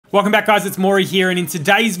Welcome back, guys, it's Maury here, and in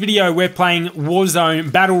today's video we're playing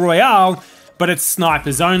Warzone Battle Royale, but it's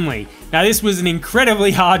snipers only. Now this was an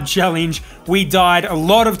incredibly hard challenge. We died a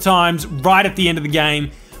lot of times right at the end of the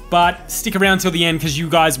game, but stick around till the end because you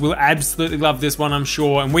guys will absolutely love this one, I'm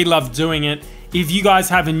sure, and we love doing it. If you guys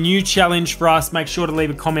have a new challenge for us, make sure to leave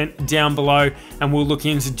a comment down below and we'll look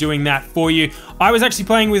into doing that for you. I was actually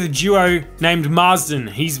playing with a duo named Marsden.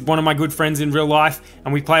 He's one of my good friends in real life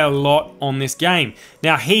and we play a lot on this game.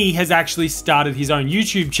 Now he has actually started his own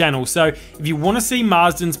YouTube channel, so if you want to see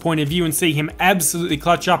Marsden's point of view and see him absolutely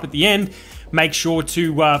clutch up at the end, make sure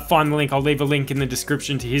to find the link. I'll leave a link in the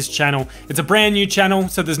description to his channel. It's a brand new channel,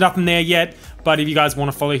 so there's nothing there yet, but if you guys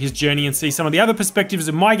want to follow his journey and see some of the other perspectives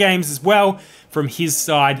of my games as well from his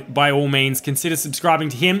side, by all means, consider subscribing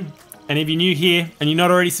to him. And if you're new here and you're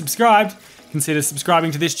not already subscribed, consider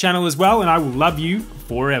subscribing to this channel as well, and I will love you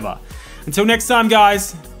forever. Until next time,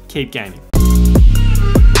 guys, keep gaming.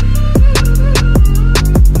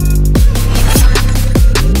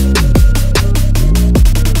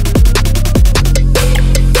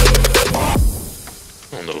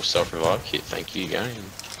 A little self-revive kit, thank you, game.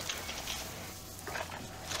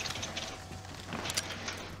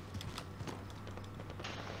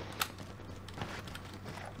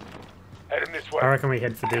 I reckon we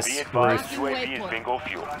head for this roof. UAV is bingo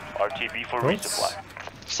fuel. RTB for resupply.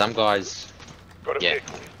 Some guys, yeah.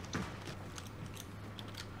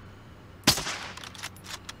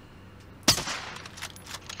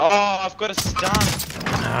 Oh, I've got a stun.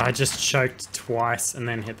 I just choked twice and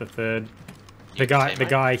then hit the third. The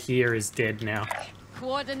guy here is dead now.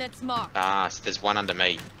 Coordinates marked. Ah, so there's one under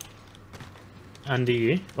me. Under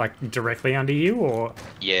you? Like directly under you, or?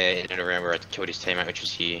 Yeah, and around where I killed his teammate, which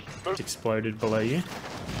was here. It exploded below you.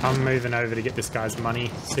 I'm moving over to get this guy's money,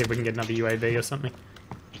 see if we can get another UAV or something.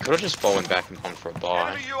 He could have just fallen back and gone for a buy.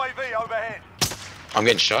 Enemy UAV overhead. I'm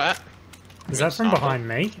getting shot at. Is that from behind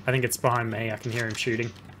me? I think it's behind me. I can hear him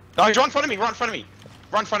shooting. No, he's right in front of me, right in front of me.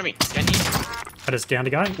 Right in front of me. I just downed a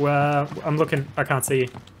guy. Well, I'm looking. I can't see you.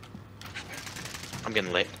 I'm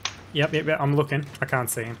getting lit. Yep, I'm looking. I can't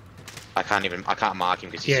see him. I can't mark him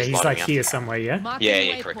because he's just he's like lighting up. here somewhere, yeah?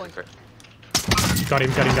 Yeah, correct. Got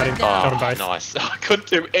him. Oh, Got them both. Nice. I couldn't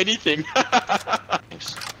do anything.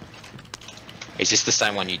 Thanks. Is this the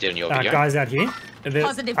same one you did in your video? Guys out here?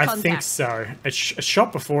 Positive I contact. think so. It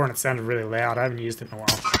shot before and it sounded really loud. I haven't used it in a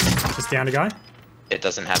while. Just downed a guy. It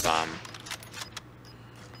doesn't have,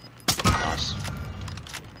 nice.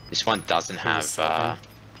 This one doesn't have,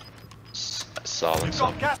 silence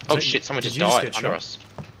on. Oh shit, someone just died under us.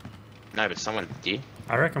 No, but someone did.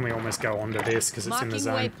 I reckon we almost go onto this because it's in the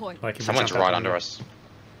zone. Like if someone's right under us.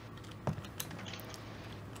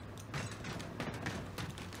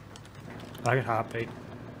 I got heartbeat.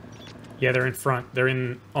 Yeah, they're in front. They're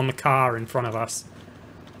on the car in front of us.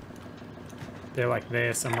 They're like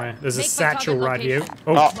there somewhere. There's a satchel right here.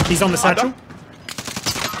 Oh, he's on the satchel. Yeah.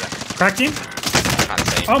 Cracked him. Can't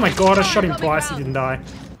see him. Oh my god, I shot him twice. He didn't die.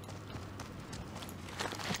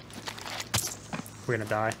 We're gonna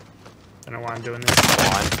die. I don't know why I'm doing this.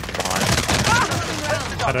 Fine.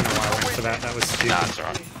 I don't know why I went for that. That was stupid. Nah, it's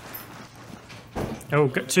alright. Oh,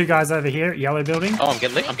 got two guys over here. Yellow building. Oh, I'm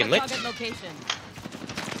getting lit.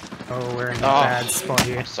 Oh, we're in a bad spot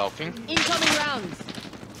here. I'm sulking. Incoming rounds.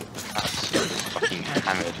 Absolutely fucking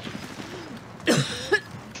hammered.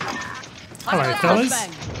 Hello, fellas.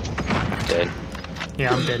 Dead.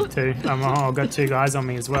 Yeah, I'm dead too. I've got two guys on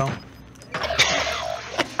me as well.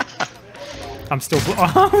 I'm still.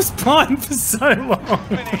 I was blind for so long.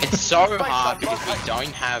 It's so hard because we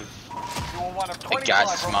don't have a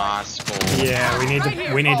gas mask or... Yeah, we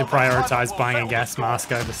need to prioritize buying a gas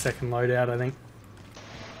mask over second loadout, I think.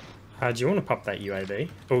 Do you want to pop that UAV?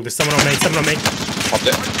 Oh, there's someone on me. Someone on me. Popped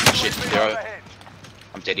it. Shit, zero.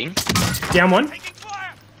 I'm dead in. Down one.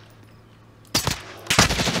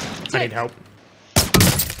 I need help.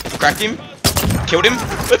 Cracked him. Killed him.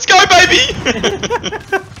 Let's go, baby!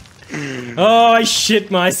 Oh, I shit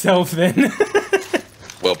myself then.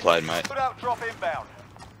 Well played, mate. Put out drop inbound.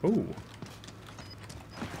 Ooh.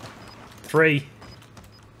 Three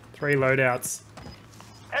loadouts.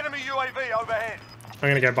 Enemy UAV overhead. I'm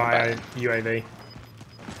gonna go buy a UAV.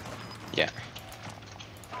 Yeah.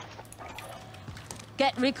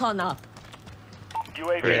 Get recon up.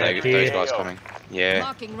 UAV. Yeah, those guys coming. Yeah.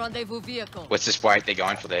 Marking rendezvous vehicle. Let's just wait. They're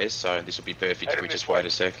going for theirs, so this will be perfect if we just wait a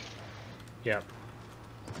sec. Yep.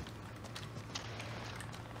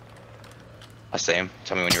 I see him.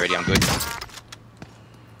 Tell me when you're ready. I'm good.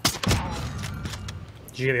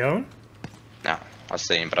 Did you get the other one? No, I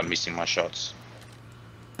see him, but I'm missing my shots.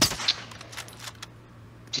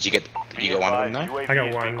 Did you get one of them though? I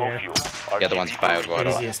got one, yeah. The other one's failed right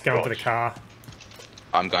off. Easiest, going for the car.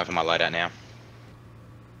 I'm going for my loadout now.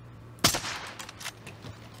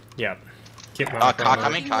 Yep. Keep Car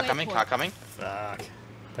coming, car coming, car coming. Fuck.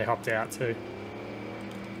 They hopped out too.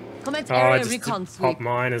 Comment Oh, I area just recon hopped sweep.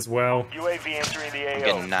 mine as well. UAV entering the I'm AO.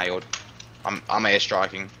 getting nailed. I'm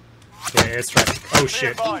airstriking. Yeah, airstrike. Oh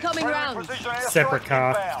shit. Incoming round. Separate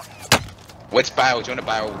car. Let's bail. Do you want to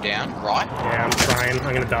bail down? Right? Yeah, I'm trying.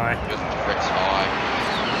 I'm gonna die. Threats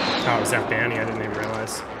high. Oh, it was out bounty. I didn't even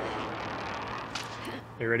realise.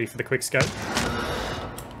 You ready for the quick scope?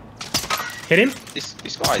 Hit him.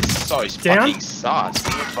 This guy is so Down. fucking sus.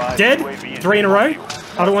 Dead. 3 in a row.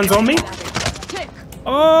 Other one's on me. Click.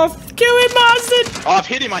 Oh, kill him, Marsden! Oh, I've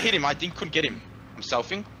hit him. I hit him. I couldn't get him. I'm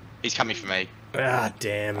selfing. He's coming for me. Ah,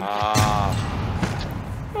 damn.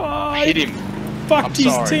 Ah, Oh, I hit him. Fucked I'm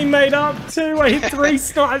his sorry. teammate up too. I hit 3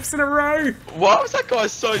 snipes in a row. Why was that guy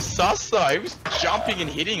so sus though? He was jumping and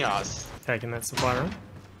hitting us. Taking that supply run.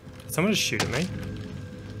 Someone just shoot at me.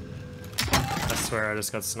 I swear I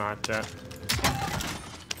just got sniped at.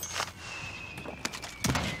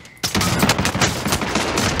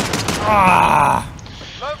 Ah!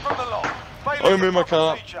 Learn from the lot. Oh, move my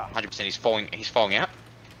car. 100%. He's falling out.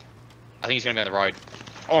 I think he's gonna be on the road.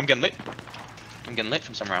 Oh, I'm getting lit. I'm getting lit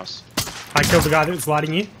from somewhere else. I killed the guy that was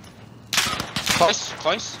lighting you.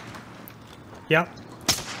 Close. Yep.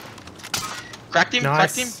 Cracked him.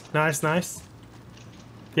 Cracked him. Nice, nice.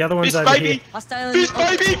 The other one's Fist over baby. here. Hostile. Fist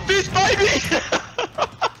baby. Fist baby.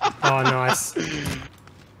 Oh, nice.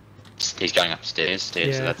 He's going upstairs.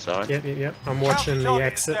 Stairs to that side. Yep. I'm watching the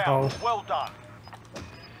exit hole. Well done.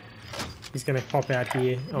 He's gonna pop out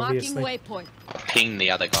here, Marking obviously. waypoint. Ping the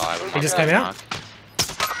other guy. He just came out.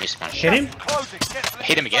 Missed one Hit shot. him. Closing. Get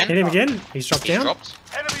Hit him again. Hit him again. He's dropped He's down. dropped.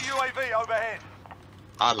 Enemy UAV overhead.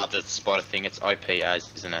 I love the spotter thing. It's OP as,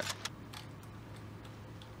 isn't it?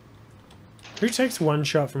 Who takes one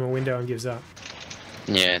shot from a window and gives up?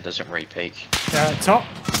 Yeah, it doesn't re-peak. Top.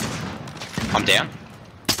 I'm down.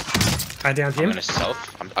 I downed I'm him. gonna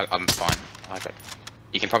self. I'm fine. I got.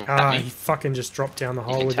 You can probably Ah, tap he me. fucking just dropped down the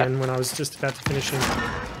hole can tap. again when I was just about to finish him.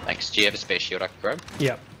 Thanks. Do you have a spare shield I can grab?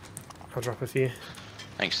 Yep. I'll drop a few.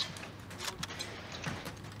 Thanks.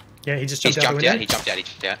 Yeah, he just He's jumped out the jumped window. out. He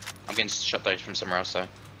jumped out. I'm getting shot though from somewhere else though.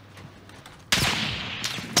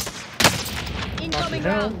 Incoming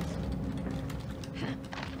hell. round.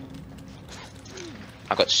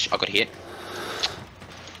 I got hit.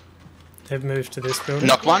 They've moved to this building.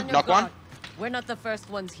 Knock one. Line of Knock one. guard. We're not the first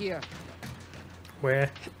ones here.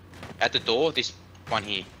 Where? At the door. This one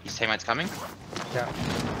here. His teammate's coming. Yeah.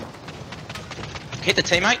 Hit the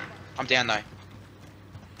teammate. I'm down though.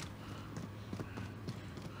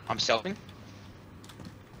 I'm selfing.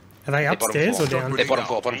 Are they bottom upstairs or floor. down? They're bottom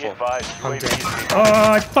floor. Be Bottom floor. advised, I'm UAV dead. is being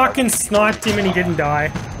Oh, I fucking sniped him and he didn't die.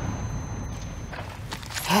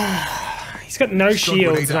 He's got no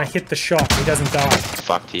shields and I hit the shot. He doesn't die.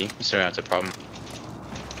 Fucked you. Sorry, that's a problem.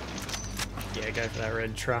 Yeah, go for that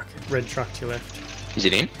red truck. Red truck to your left. Is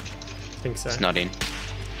it in? I think so. It's not in.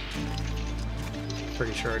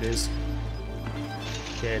 Pretty sure it is.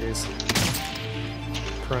 Yeah, it is.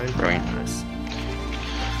 Prone. Right. Nice.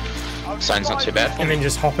 Signs not too bad. And then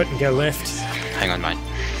just hop it and go left. Hang on, mate.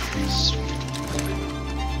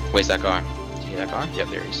 Where's that guy? Do you hear that guy? Yep,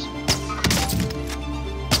 there he is.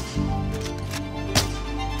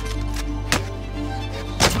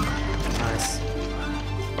 Nice.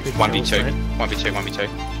 Good 1v2. kills, mate. 1v2,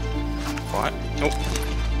 1v2. Quiet. Oh.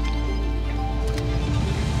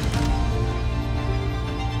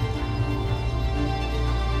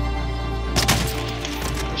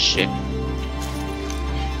 Shit.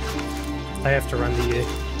 They have to run to you.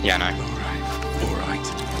 Yeah, I know.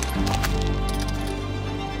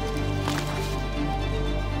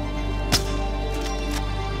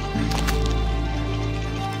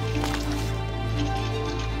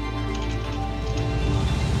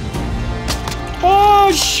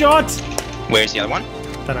 Oh, shot! Where's the other one?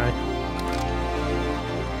 Don't know.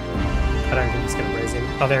 I don't think he's gonna raise him.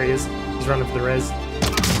 Oh, there he is. He's running for the res.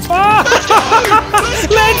 Oh!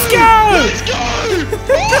 Let's go!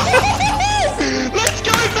 Let's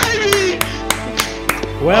go, baby!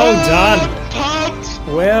 Well done. I'm pumped!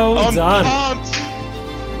 Well I'm done. pumped!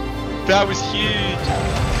 That was huge.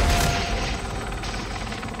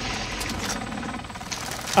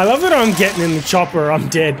 I love that I'm getting in the chopper. I'm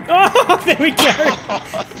dead. Oh, there we go.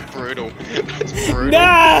 That's brutal. That's brutal.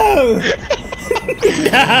 No! No!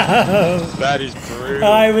 That is brutal.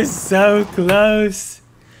 I was so close.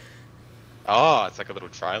 Oh, it's like a little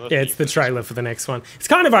trailer. Yeah, it's the trailer for the next one. It's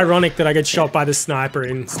kind of ironic that I get shot by the sniper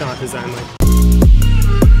in Snipers Only.